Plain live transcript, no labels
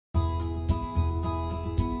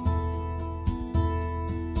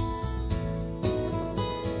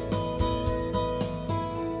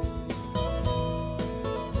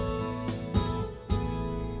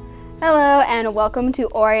Hello and welcome to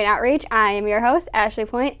Orion Outreach. I am your host, Ashley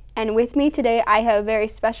Pointe, and with me today I have a very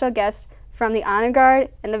special guest from the Honor Guard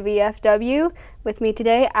and the VFW. With me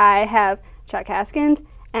today I have Chuck Haskins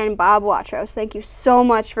and Bob Watros. Thank you so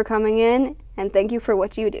much for coming in, and thank you for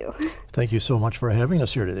what you do. Thank you so much for having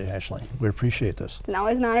us here today, Ashley. We appreciate this. It's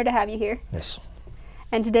always an honor to have you here. Yes.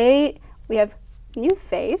 And today we have a new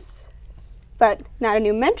face, but not a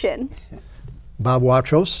new mention. Bob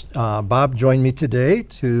Watros. Bob joined me today.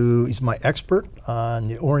 He's my expert on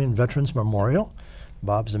the Orion Veterans Memorial.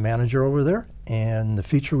 Bob's the manager over there, and the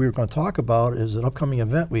feature we were going to talk about is an upcoming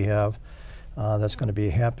event we have that's going to be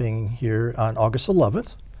happening here on August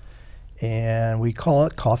 11th, and we call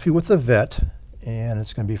it Coffee with a Vet, and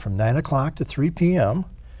it's going to be from 9 o'clock to 3 p.m.,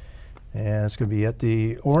 and it's going to be at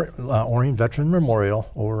the Orion Veteran Memorial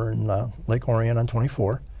over in Lake Orion on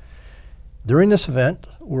 24. During this event,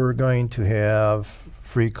 we're going to have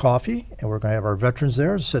free coffee, and we're going to have our veterans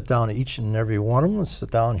there sit down, each and every one of them, sit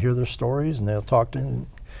down and hear their stories, and they'll talk to and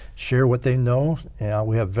share what they know.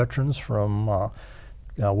 We have veterans from World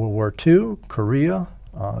War II, Korea,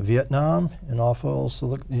 Vietnam, and also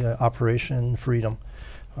Operation Freedom,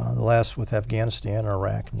 the last with Afghanistan,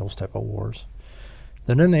 Iraq, and those type of wars.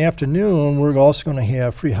 Then in the afternoon, we're also going to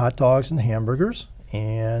have free hot dogs and hamburgers,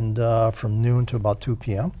 and from noon to about 2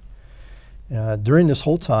 p.m. During this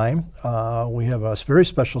whole time, we have a very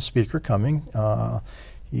special speaker coming.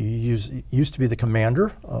 He used to be the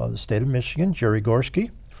commander of the state of Michigan, Jerry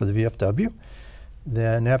Gorski, for the VFW.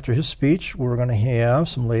 Then after his speech, we're going to have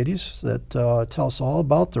some ladies that tell us all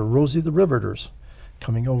about the Rosie the Riveters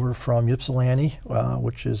coming over from Ypsilanti,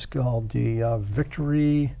 which is called the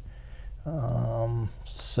Victory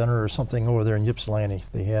Center or something over there in Ypsilanti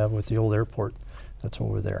they have with the old airport. That's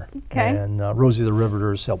over there. Okay. And Rosie the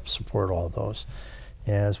Riveters helped support all of those.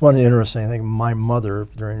 And it's one of the interesting things. My mother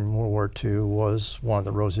during World War II was one of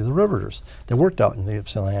the Rosie the Riveters. They worked out in the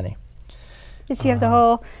Ypsilanti. Did she have the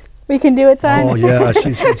whole "we can do it" sign? Oh yeah,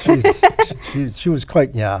 she was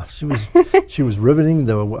quite she was riveting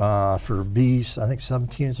the for Bs, I think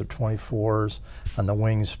 17s or 24s on the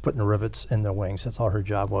wings, putting the rivets in the wings. That's all her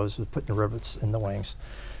job was putting the rivets in the wings.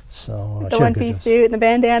 So the one-piece suit and the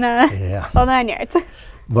bandana, yeah, all 9 yards.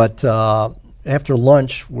 But after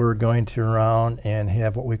lunch, we're going to around and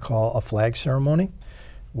have what we call a flag ceremony,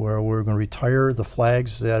 where we're going to retire the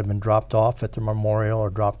flags that have been dropped off at the memorial or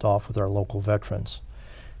dropped off with our local veterans.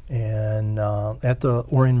 And at the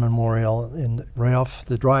Orion Memorial, right off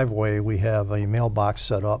the driveway, we have a mailbox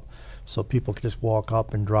set up, so people can just walk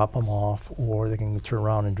up and drop them off, or they can turn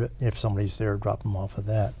around and, if somebody's there, drop them off of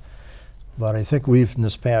that. But I think we've, in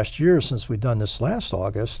this past year, since we've done this last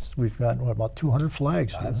August, we've got, what, about 200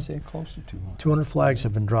 flags? I'd say close to 200. 200 flags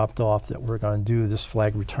have been dropped off that we're going to do this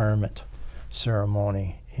flag retirement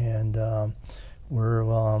ceremony. And the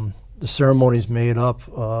ceremony's made up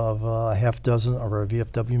of a half dozen of our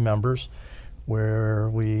VFW members, where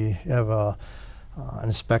we have an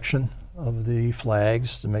inspection of the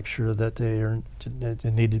flags to make sure that they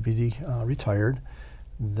need to be retired.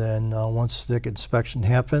 Then once the inspection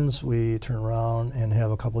happens, we turn around and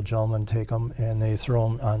have a couple of gentlemen take them, and they throw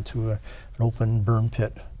them onto an open burn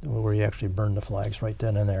pit where you actually burn the flags right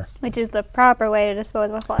then and there. Which is the proper way to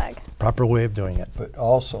dispose of a flag. Proper way of doing it. But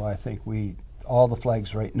also, I think all the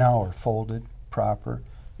flags right now are folded proper.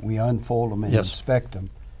 We unfold them and inspect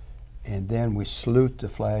them, and then we salute the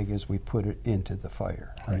flag as we put it into the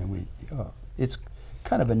fire. Right. I mean, it's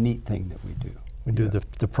kind of a neat thing that we do. We do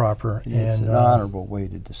the proper. It's an honorable way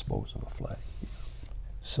to dispose of a flag.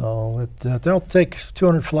 So they'll take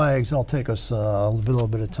 200 flags. It'll take us a little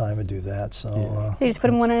bit of time to do that. So, so you just put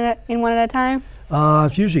them one at a time?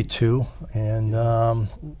 It's usually two, and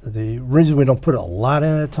the reason we don't put a lot in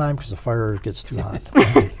at a time because the fire gets too hot.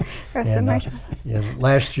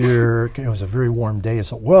 Last year it was a very warm day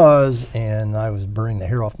as it was, and I was burning the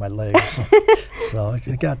hair off my legs. So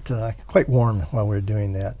it got quite warm while we were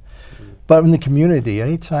doing that. But in the community,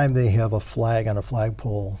 anytime they have a flag on a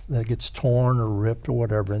flagpole that gets torn or ripped or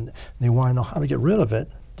whatever, and they want to know how to get rid of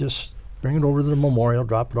it, just bring it over to the memorial,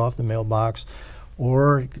 drop it off the mailbox,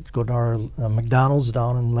 or go to our McDonald's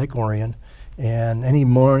down in Lake Orion. And any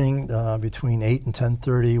morning between 8 and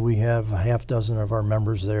 10:30, we have a half dozen of our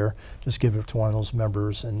members there. Just give it to one of those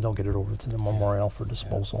members, and they'll get it over to the memorial for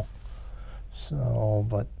disposal. So,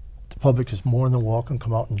 but the public is more than welcome to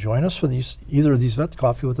come out and join us for either of these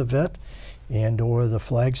Coffee with a Vet and or the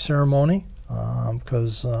flag ceremony,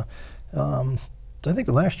 because I think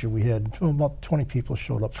last year we had about 20 people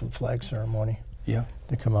showed up for the flag ceremony. Yeah,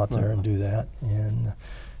 to come out there and do that. And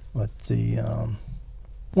but the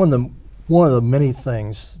one of the many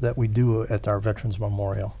things that we do at our Veterans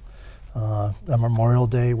Memorial, On Memorial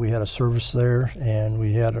Day, we had a service there, and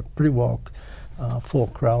we had a pretty full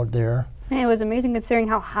crowd there. And it was amazing considering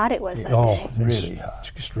how hot it was that day. Oh, Really hot.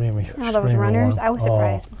 Extremely, All those extremely runners, warm. I was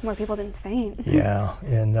surprised more people didn't faint. Yeah,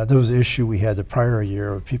 and there was an issue we had the prior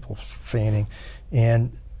year of people fainting.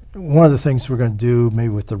 And one of the things we're going to do maybe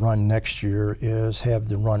with the run next year is have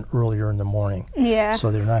the run earlier in the morning. Yeah. So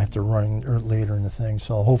they're not have to run later in the thing.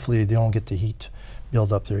 So hopefully they don't get the heat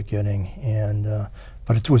build up they're getting. And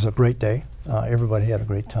but it was a great day. Everybody had a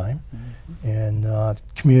great time. And the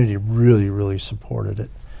community really, really supported it.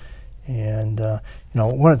 And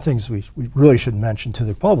one of the things we really should mention to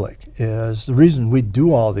the public is the reason we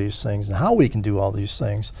do all these things and how we can do all these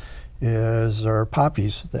things is our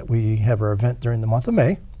poppies that we have our event during the month of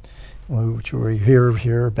May, which we're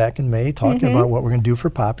here back in May talking about what we're going to do for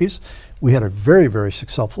poppies. We had a very, very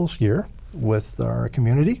successful year with our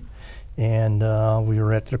community. And we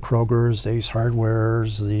were at the Kroger's, Ace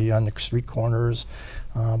Hardware's, on the street corners.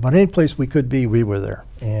 But any place we could be, we were there.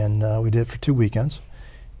 And we did it for 2 weekends.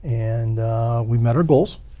 And we met our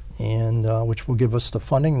goals, and which will give us the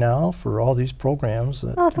funding now for all these programs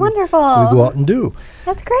that that's wonderful. We go out and do.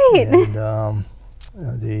 That's great. And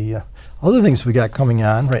the other things we got coming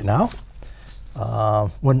on right now,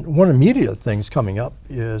 one immediate things coming up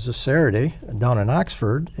is a Saturday down in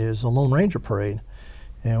Oxford is the Lone Ranger Parade.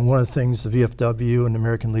 And one of the things the VFW and the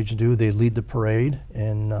American Legion do, they lead the parade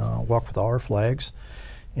and walk with our flags.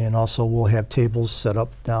 And also we'll have tables set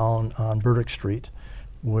up down on Burdick Street,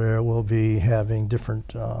 where we'll be having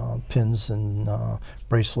different pins and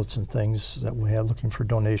bracelets and things that we have looking for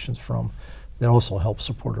donations from that also help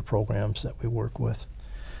support our programs that we work with.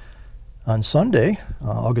 On Sunday,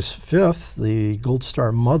 August 5th, the Gold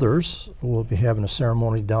Star Mothers will be having a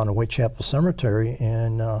ceremony down at Whitechapel Cemetery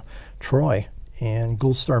in Troy. And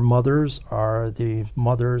Gold Star Mothers are the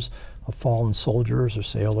mothers of fallen soldiers or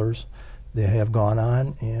sailors. They have gone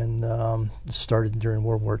on and started during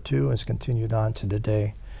World War II and has continued on to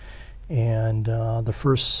today. And the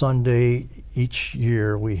first Sunday each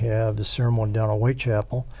year we have the ceremony down at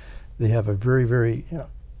Whitechapel. They have a very, very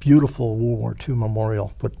beautiful World War II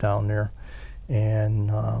memorial put down there.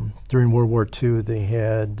 And during World War II they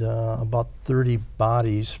had about 30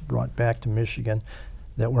 bodies brought back to Michigan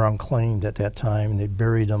that were unclaimed at that time, and they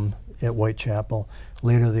buried them at Whitechapel.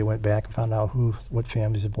 Later they went back and found out what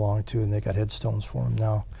families it belonged to, and they got headstones for them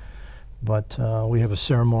now. But we have a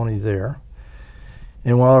ceremony there.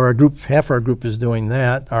 And while half our group is doing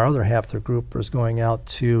that, our other half of the group is going out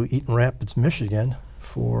to Eaton Rapids, Michigan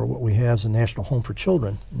for what we have as a National Home for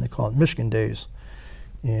Children, and they call it Michigan Days.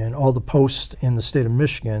 And all the posts in the state of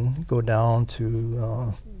Michigan go down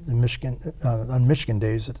to on Michigan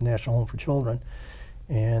Days at the National Home for Children,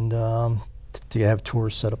 and to have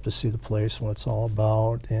tours set up to see the place, what it's all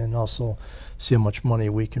about, and also see how much money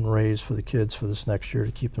we can raise for the kids for this next year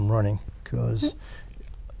to keep them running, because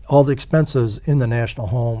all the expenses in the National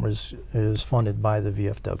Home is funded by the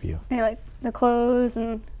VFW. Yeah, like the clothes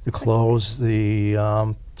and... The clothes, the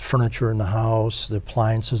furniture in the house, the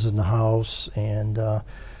appliances in the house, and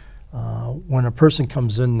when a person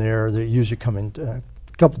comes in there, they usually come in a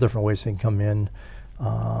couple different ways they can come in.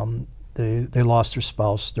 They lost their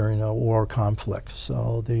spouse during a war conflict,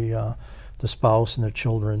 so the spouse and their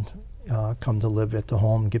children come to live at the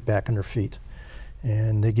home and get back on their feet.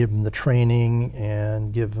 And they give them the training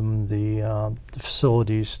and give them the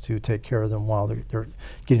facilities to take care of them while they're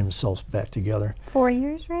getting themselves back together. 4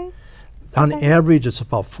 years, right? On average, it's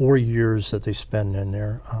about 4 years that they spend in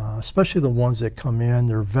there, especially the ones that come in.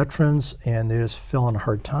 They're veterans and they just fell in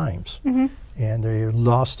hard times. And they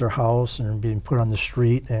lost their house and are being put on the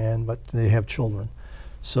street, but they have children.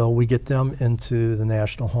 So we get them into the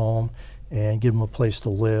National Home and give them a place to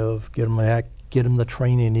live, get them the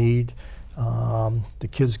training they need. The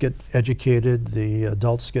kids get educated, the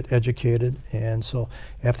adults get educated, and so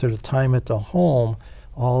after the time at the home,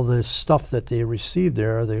 all this stuff that they receive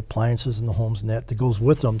there, the appliances in the homes and that goes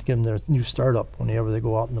with them to give them their new startup whenever they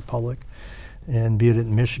go out in the public, and be it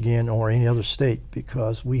in Michigan or any other state,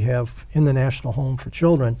 because we have in the National Home for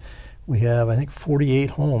Children, we have I think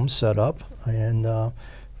 48 homes set up and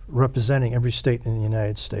representing every state in the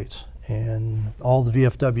United States, and all the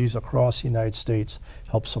VFWs across the United States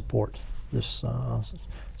help support this.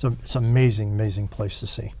 It's an amazing, amazing place to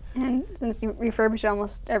see. And since you refurbish it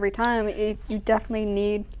almost every time, you definitely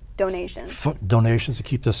need donations. Donations to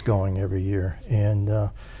keep this going every year. And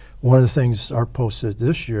one of the things our post did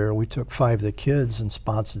this year, we took 5 of the kids and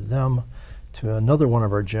sponsored them to another one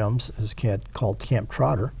of our gyms, is called Camp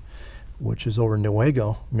Trotter, which is over in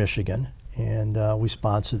Newaygo, Michigan. And we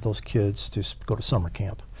sponsored those kids to go to summer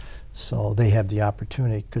camp. So they have the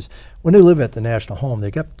opportunity, because when they live at the National Home, they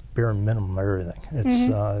get bare minimum of everything.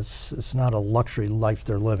 It's not a luxury life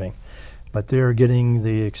they're living, but they're getting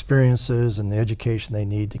the experiences and the education they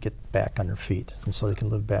need to get back on their feet, and so they can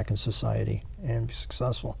live back in society and be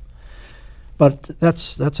successful. But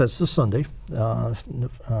that's this Sunday, August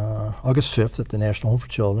 5th at the National Home for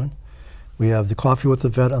Children. We have the Coffee with the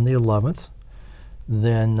Vet on the 11th.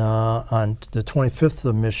 Then on the 25th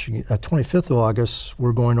of August,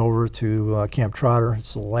 we're going over to Camp Trotter.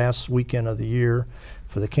 It's the last weekend of the year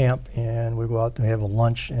for the camp, and we go out and have a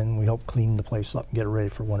lunch, and we help clean the place up and get it ready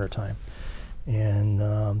for wintertime.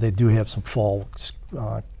 And they do have some fall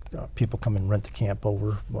people come and rent the camp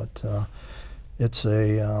over, but it's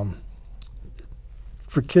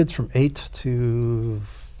for kids from 8 to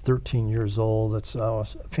 13 years old. It's a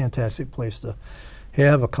fantastic place to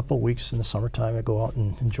have a couple of weeks in the summertime to go out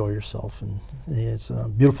and enjoy yourself. And it's a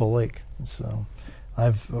beautiful lake. So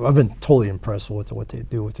I've been totally impressed with what they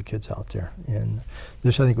do with the kids out there. And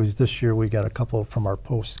I think it was this year we got a couple from our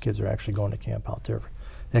post kids are actually going to camp out there.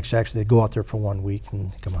 Actually they go out there for 1 week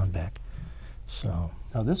and come on back. So.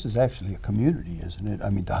 Now this is actually a community, isn't it? I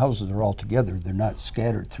mean, the houses are all together. They're not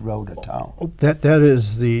scattered throughout a town. That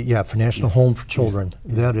is for National Home for Children.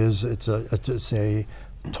 That is, it's a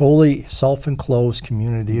totally self-enclosed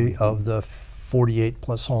community of the 48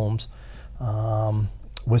 plus homes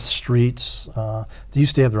with streets. They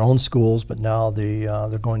used to have their own schools, but now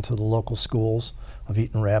they're going to the local schools of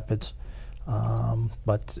Eaton Rapids.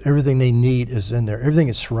 But everything they need is in there. Everything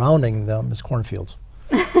is surrounding them is cornfields.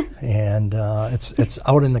 And it's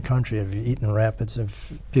out in the country of Eaton Rapids.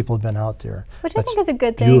 If people have been out there, which I think is a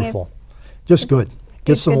good thing. Beautiful, just good.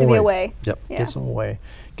 Gets them good away. To be away. Yep, yeah. Gets them away.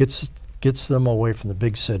 Gets them away from the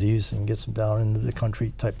big cities and gets them down into the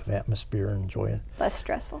country type of atmosphere and enjoy it. Less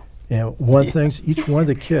stressful. And one of the things, each one of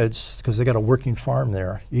the kids, because they got a working farm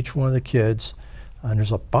there, each one of the kids, and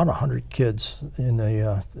there's about 100 kids in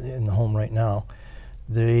the home right now.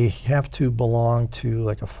 They have to belong to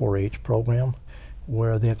like a 4-H program,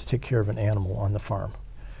 where they have to take care of an animal on the farm.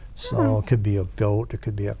 So it could be a goat, it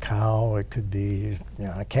could be a cow, it could be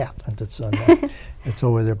a cat. And it's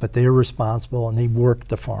over there, but they are responsible and they work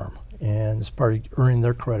the farm, and it's part of earning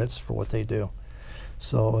their credits for what they do.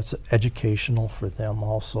 So it's educational for them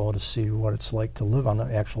also to see what it's like to live on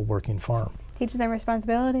an actual working farm. Teaches them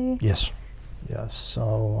responsibility. Yes, yes.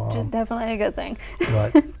 So which is definitely a good thing.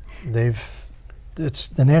 But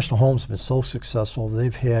the National Home's been so successful.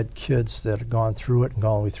 They've had kids that have gone through it and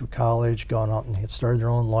gone all the way through college, gone out and had started their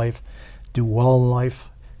own life, do well in life,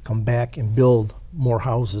 come back and build more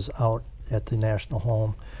houses out at the National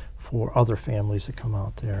Home for other families that come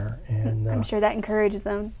out there. And I'm sure that encourages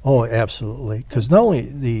them. Oh, absolutely. Because not only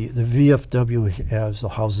the VFW has the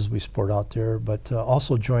houses we support out there, but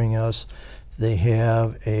also joining us, they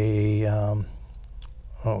have a, I'm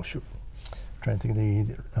trying to think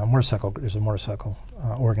of the motorcycle. There's a motorcycle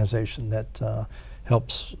organization that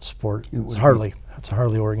helps support. It's Harley. It's a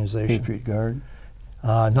Harley organization. Patriot Guard?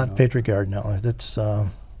 Not Patriot Guard, no. It's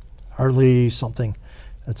Harley something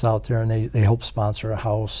that's out there, and they help sponsor a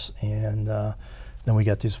house. And then we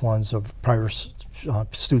got these ones of private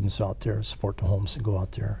students out there support the homes and go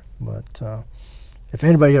out there. But if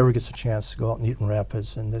anybody ever gets a chance to go out in Eaton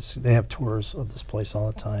Rapids, and they have tours of this place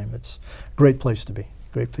all the time, it's a great place to be.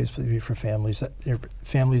 Great place to be for families that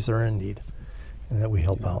are in need and that we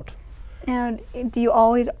help out. And do you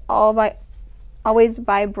always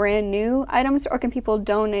buy brand new items, or can people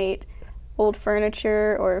donate old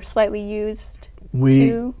furniture or slightly used?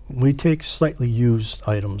 We take slightly used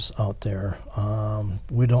items out there.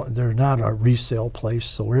 They're not a resale place,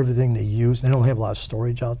 so everything they use, they don't have a lot of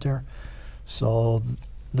storage out there. So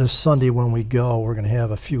this Sunday when we go, we're going to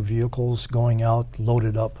have a few vehicles going out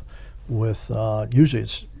loaded up with usually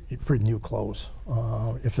it's pretty new clothes.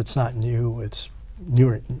 If it's not new, it's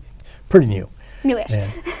pretty new. Newish.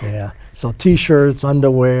 Yeah. So T-shirts,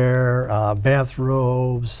 underwear,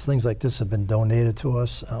 bathrobes, things like this have been donated to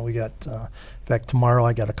us. We got, in fact, tomorrow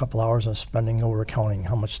I got a couple hours on spending over counting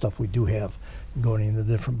how much stuff we do have going into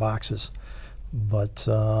the different boxes. But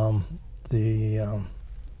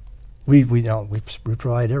we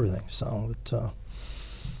provide everything. So,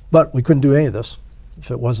 but we couldn't do any of this if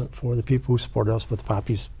it wasn't for the people who supported us with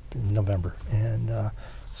poppies in November. And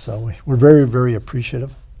so we're very, very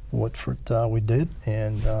appreciative of what we did.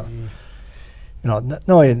 And not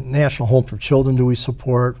only National Home for Children do we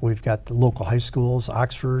support, we've got the local high schools,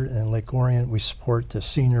 Oxford and Lake Orion. We support the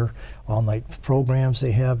senior all-night programs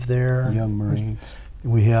they have there. Young Marines.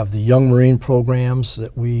 We have the Young Marine programs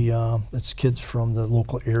that it's kids from the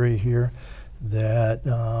local area here that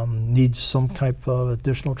need some type of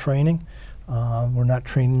additional training. We're not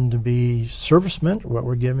training to be servicemen, but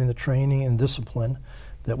we're giving the training and discipline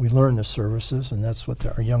that we learn the services, and that's what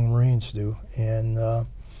our young Marines do. And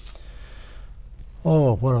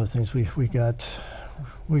what other things we got?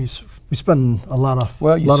 We spend a lot of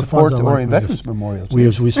well, you lot support of the funds Orion Veterans Memorial. Too.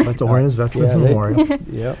 We support the Orion Veterans Memorial.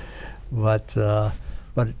 Yep. But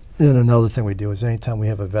then another thing we do is anytime we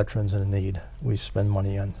have a veterans in need, we spend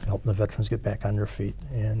money on helping the veterans get back on their feet.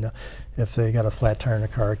 And if they got a flat tire in the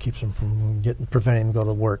car, it keeps them from preventing them to go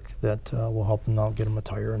to work. That will help them out, get them a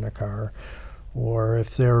tire in their car. Or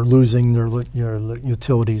if they're losing their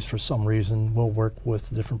utilities for some reason, we'll work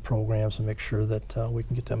with different programs and make sure that we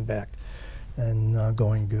can get them back and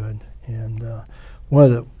going good. And one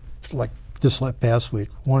of the, like this past week,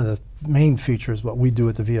 one of the main features what we do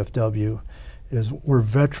at the VFW is we're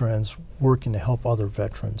veterans working to help other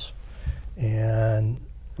veterans. And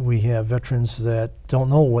we have veterans that don't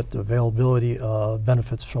know what the availability of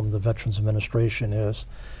benefits from the Veterans Administration is.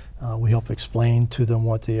 We help explain to them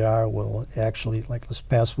what they are. We'll actually, like this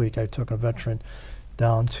past week, I took a veteran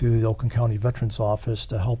down to the Oakland County Veterans Office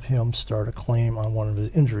to help him start a claim on one of his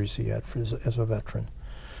injuries he had as a veteran.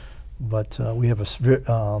 But we have a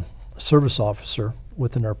service officer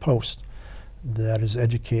within our post that is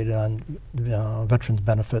educated on veterans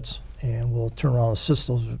benefits, and will turn around and assist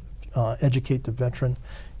those, educate the veteran,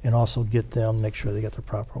 and also get them, make sure they get their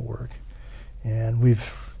proper work. And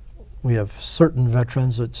we have certain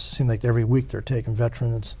veterans that seem like every week they're taking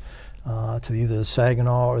veterans to either the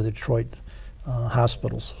Saginaw or the Detroit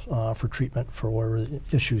hospitals for treatment for whatever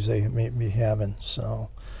issues they may be having.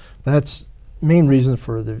 So that's the main reason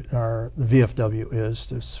for the VFW is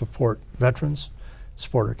to support veterans,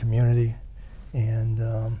 support our community,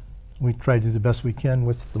 and we try to do the best we can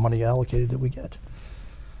with the money allocated that we get.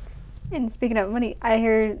 And speaking of money, I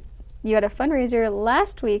heard you had a fundraiser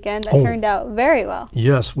last weekend that turned out very well.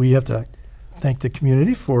 Yes, we have to thank the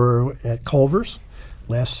community for at Culver's.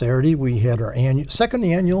 Last Saturday we had our second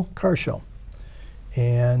annual car show.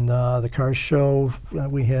 And the car show,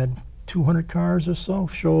 we had 200 cars or so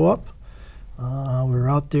show up. We were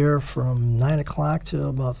out there from 9 o'clock to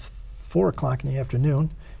about 4 o'clock in the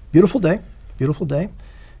afternoon. Beautiful day, beautiful day.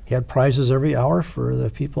 Had prizes every hour for the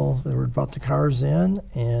people that were brought the cars in,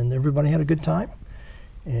 and everybody had a good time.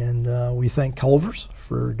 And we thank Culver's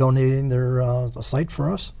for donating their site for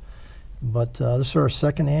us. But this is our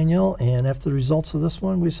second annual, and after the results of this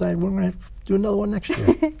one, we decided we're going to do another one next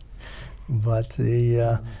year. But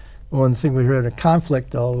the one thing we had a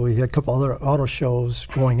conflict, though, we had a couple other auto shows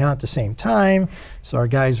going on at the same time, so our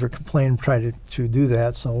guys were complaining, trying to do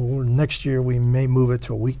that. So next year we may move it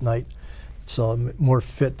to a weeknight, so more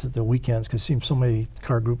fit to the weekends, because it seems so many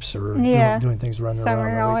car groups are doing things running around.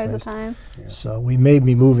 Summer always the time. Yeah. So we may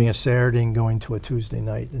be moving a Saturday and going to a Tuesday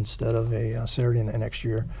night instead of a Saturday night next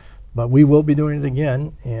year. But we will be doing it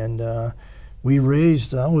again, and we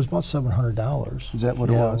raised, it was about $700. Is that what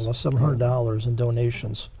it was? About $700 in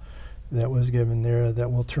donations that was given there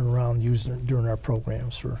that we'll turn around and use during our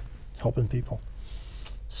programs for helping people.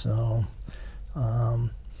 So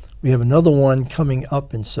we have another one coming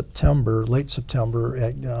up in September, late September,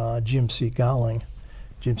 at GMC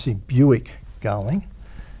Buick Gowling.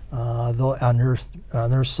 On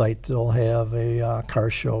their site, they'll have a car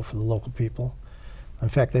show for the local people. In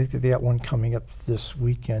fact, they got one coming up this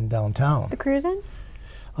weekend downtown. The cruising?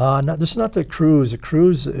 This is not the cruise. The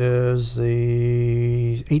cruise is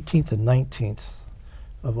the 18th and 19th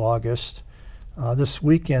of August. This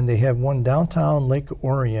weekend they have one downtown Lake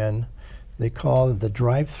Orion. They call it the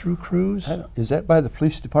drive-through cruise. Is that by the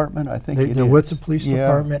police department? I think they're with the police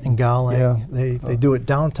department in Gowling. Yeah. They do it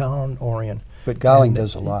downtown Orion. But Gowling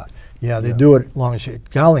does a lot. Yeah, they do it long as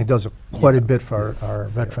Gowling does quite a bit for our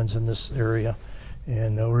veterans in this area,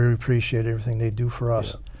 and we really appreciate everything they do for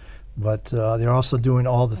us. Yeah. But they're also doing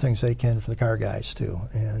all the things they can for the car guys too.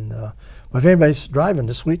 And but if anybody's driving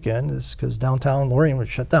this weekend, it's because downtown Orion was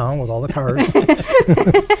shut down with all the cars.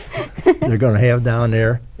 They're going to have down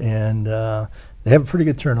there, and they have a pretty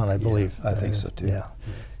good turnout, I believe. I think so too. Yeah.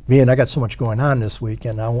 Me and I got so much going on this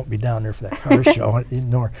weekend, I won't be down there for that car show.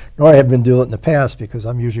 Nor I have been doing it in the past, because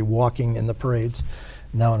I'm usually walking in the parades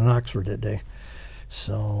now in Oxford that day.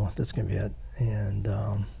 So that's going to be it. And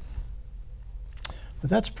but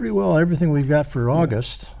that's pretty well everything we've got for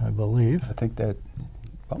August, I believe. I think that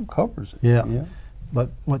about covers it. Yeah. But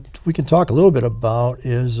what we can talk a little bit about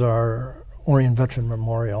is our Orion Veteran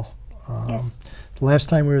Memorial. Yes. The last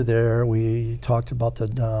time we were there, we talked about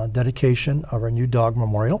the dedication of our new dog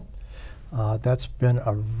memorial. That's been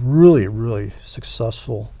a really, really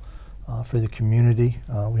successful for the community.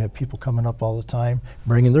 We have people coming up all the time,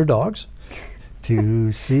 bringing their dogs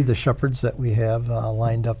to see the shepherds that we have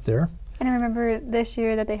lined up there. And I remember this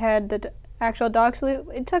year that they had actual dog salute,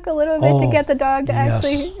 it took a little bit to get the dog to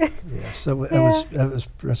actually. Yes, so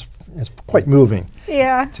it's quite moving.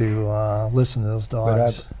 Yeah. To listen to those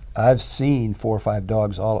dogs. But I've seen 4 or 5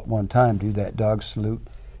 dogs all at one time do that dog salute.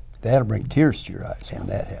 That'll bring tears to your eyes when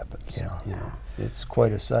that happens. Yeah. You know, it's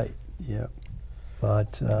quite a sight. Yeah.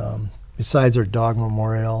 But besides our dog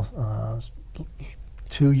memorial,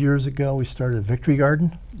 2 years ago we started a Victory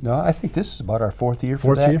Garden. No, I think this is about our 4th year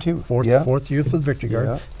for that too. Fourth year for the Victory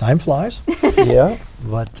Garden. Yeah. Time flies. Yeah.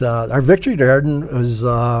 But our Victory Garden is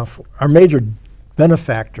our major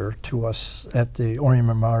benefactor to us at the Orion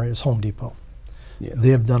Memorial is Home Depot. Yeah. They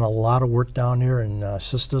have done a lot of work down here and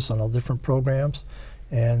assist us on all different programs.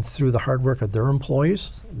 And through the hard work of their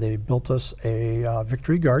employees, they built us a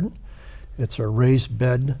Victory Garden. It's a raised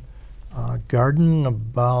bed garden,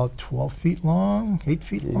 about 12 feet long, 8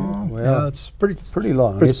 feet long. Well, yeah, it's pretty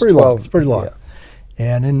long. It's pretty long. It's pretty long.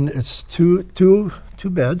 Yeah. And it's two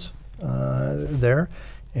beds there.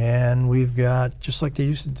 And we've got, just like they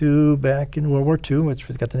used to do back in World War II, which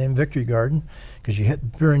got the name Victory Garden, because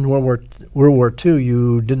during World War II,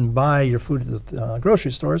 you didn't buy your food at the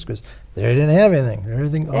grocery stores because they didn't have anything.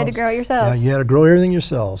 You had to grow it yourself. Yeah, you had to grow everything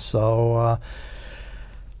yourself. So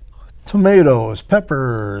tomatoes,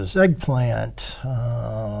 peppers, eggplant,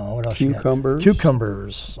 what else?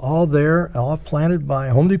 Cucumbers, all there, all planted by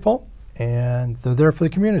Home Depot, and they're there for the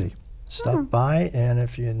community. Stop by, and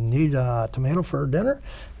if you need a tomato for dinner,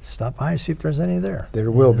 stop by and see if there's any there.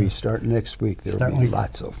 There will be, starting next week. There will be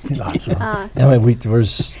lots of. Anyway,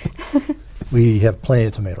 we have plenty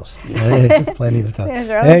of tomatoes, plenty of tomatoes,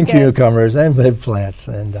 and cucumbers, and eggplants,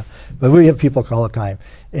 and but we have people all the time,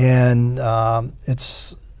 and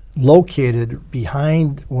it's located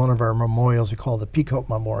behind one of our memorials. We call the Peacoat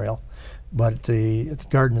Memorial. But the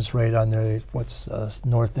garden is right on the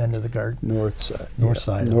north end of the garden. North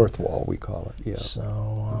side. North wall, we call it. Yeah.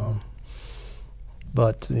 So,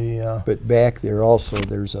 but back there also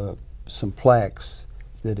there's some plaques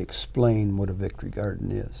that explain what a Victory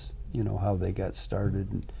Garden is. You know, how they got started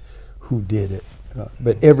and who did it.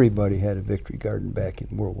 But everybody had a Victory Garden back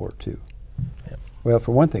in World War II. Yep. Well,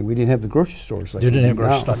 for one thing, we didn't have the grocery stores like we didn't have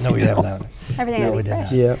grocery stores. No, we didn't have that. Everything no, we did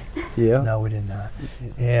not. Yeah. No, we did not.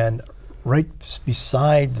 And right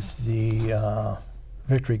beside the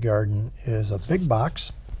Victory Garden is a big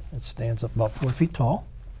box. It stands up about 4 feet tall.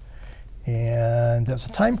 And that's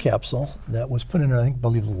a time capsule that was put in, I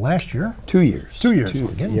believe, last year. 2 years. 2 years.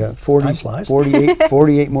 Again, yeah, time flies.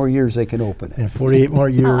 48 more years they can open it. In 48 more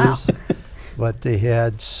years. Oh, wow. But they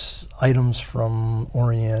had items from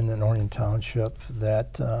Orion and Orion Township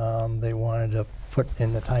that they wanted to put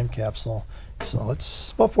in the time capsule. So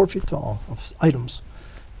it's about 4 feet tall of items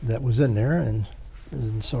that was in there, and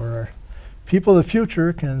so our people of the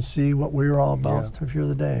future can see what we were all about here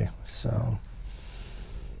today. So,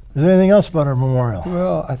 is there anything else about our memorial?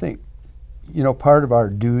 Well, I think, you know, part of our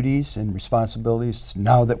duties and responsibilities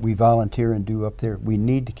now that we volunteer and do up there, we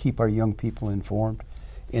need to keep our young people informed,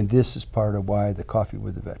 and this is part of why the Coffee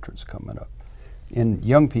with the Veterans coming up. And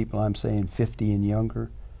young people, I'm saying 50 and younger,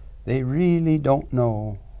 they really don't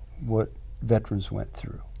know what veterans went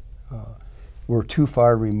through. We're too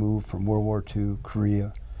far removed from World War II,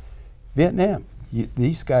 Korea, Vietnam.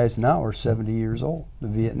 These guys now are 70 years old, the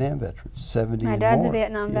Vietnam veterans, 70 My and dad's more. a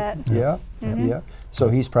Vietnam vet. Yeah, yeah. So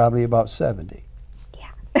he's probably about 70.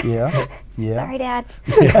 Yeah. Yeah. Sorry, Dad.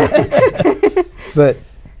 But,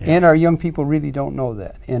 and our young people really don't know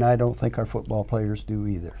that, and I don't think our football players do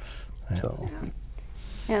either. So.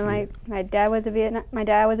 And my dad was a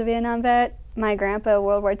Vietnam vet. My grandpa,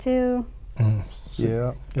 World War II. So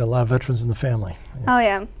you got a lot of veterans in the family. Oh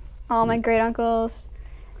yeah, all my great uncles,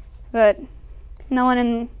 but no one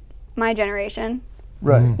in my generation.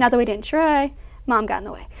 Right. Not that we didn't try. Mom got in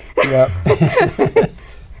the way. Yeah.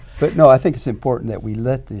 But no, I think it's important that we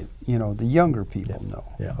let the younger people know.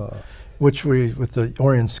 Yeah. Which with the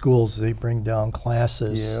Orion schools, they bring down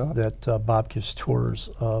classes that Bob gives tours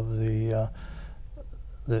of the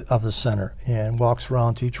center and walks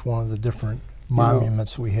around to each one of the different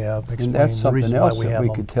monuments we have. And that's something else that we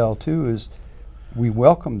could tell too, is we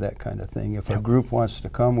welcome that kind of thing. If a group wants to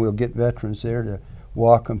come, we'll get veterans there to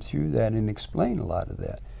walk them through that and explain a lot of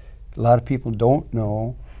that. A lot of people don't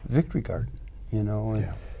know Victory Garden, and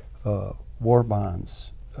war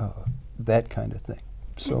bonds, that kind of thing.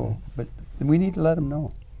 So, but we need to let them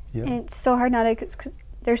know. Yeah. And it's so hard now to,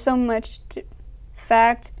 there's so much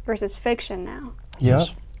fact versus fiction now.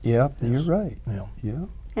 Yes. Yeah, you're right. Yeah.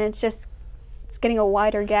 And it's getting a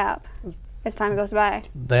wider gap as time goes by.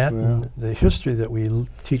 That and the history that we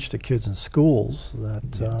teach the kids in schools,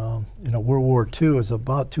 that World War II is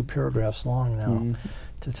about 2 paragraphs long now.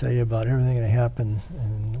 to tell you about everything that happened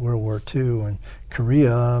in World War II and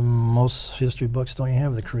Korea. Most history books don't even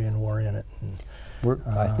have the Korean War in it. And,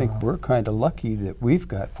 I think we're kind of lucky that we've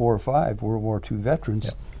got 4 or 5 World War II veterans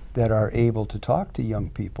yep. that are able to talk to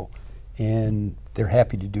young people, and they're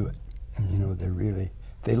happy to do it. Mm-hmm. You know,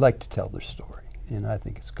 they like to tell their story, and I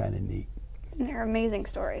think it's kind of neat. And they're amazing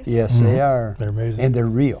stories. Yes, they are. They're amazing. And they're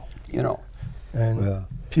real, you know. And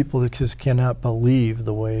people that just cannot believe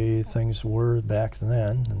the way things were back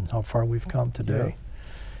then and how far we've come today. Yeah.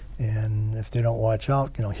 And if they don't watch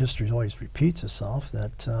out, you know, history always repeats itself,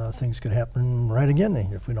 that things could happen right again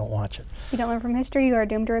if we don't watch it. If you don't learn from history, you are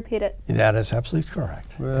doomed to repeat it. That is absolutely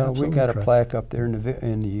correct. Well, absolutely we got correct. a plaque up there in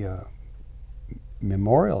the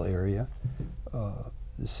memorial area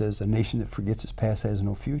that says, "A nation that forgets its past has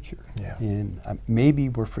no future." Yeah. And maybe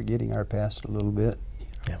we're forgetting our past a little bit.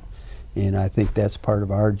 Yeah. And I think that's part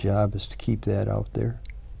of our job, is to keep that out there.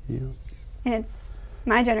 Yeah. And it's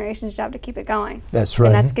my generation's job to keep it going. That's right.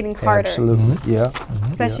 And that's getting harder. Absolutely. Mm-hmm. Yeah. Mm-hmm.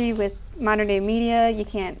 Especially with modern day media, you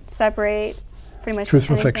can't separate pretty much Truth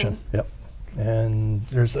from anything. fiction. Yep. And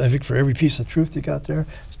there's, I think, for every piece of truth you got there,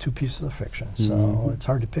 there's 2 pieces of fiction. So it's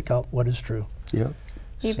hard to pick out what is true. Yeah.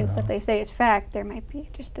 Even stuff they say is fact, there might be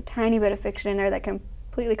just a tiny bit of fiction in there that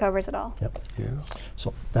completely covers it all. Yep. Yeah.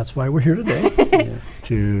 So that's why we're here today,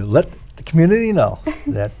 to let the community know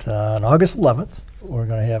that on August 11th, we're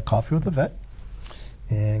going to have Coffee with a Vet.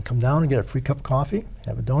 And come down and get a free cup of coffee,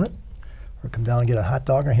 have a donut, or come down and get a hot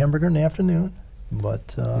dog or hamburger in the afternoon.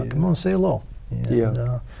 But come on and say hello.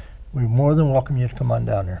 And we're more than welcome you to come on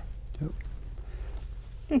down there.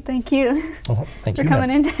 And thank you Thank for you,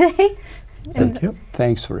 coming in today. Thank you.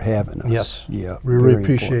 Thanks for having us. Yes. Yeah. We really very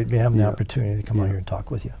appreciate important. me having the Yeah. opportunity to come out here and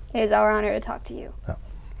talk with you. It is our honor to talk to you.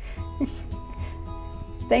 Yeah.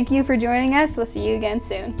 Thank you for joining us. We'll see you again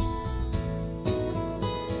soon.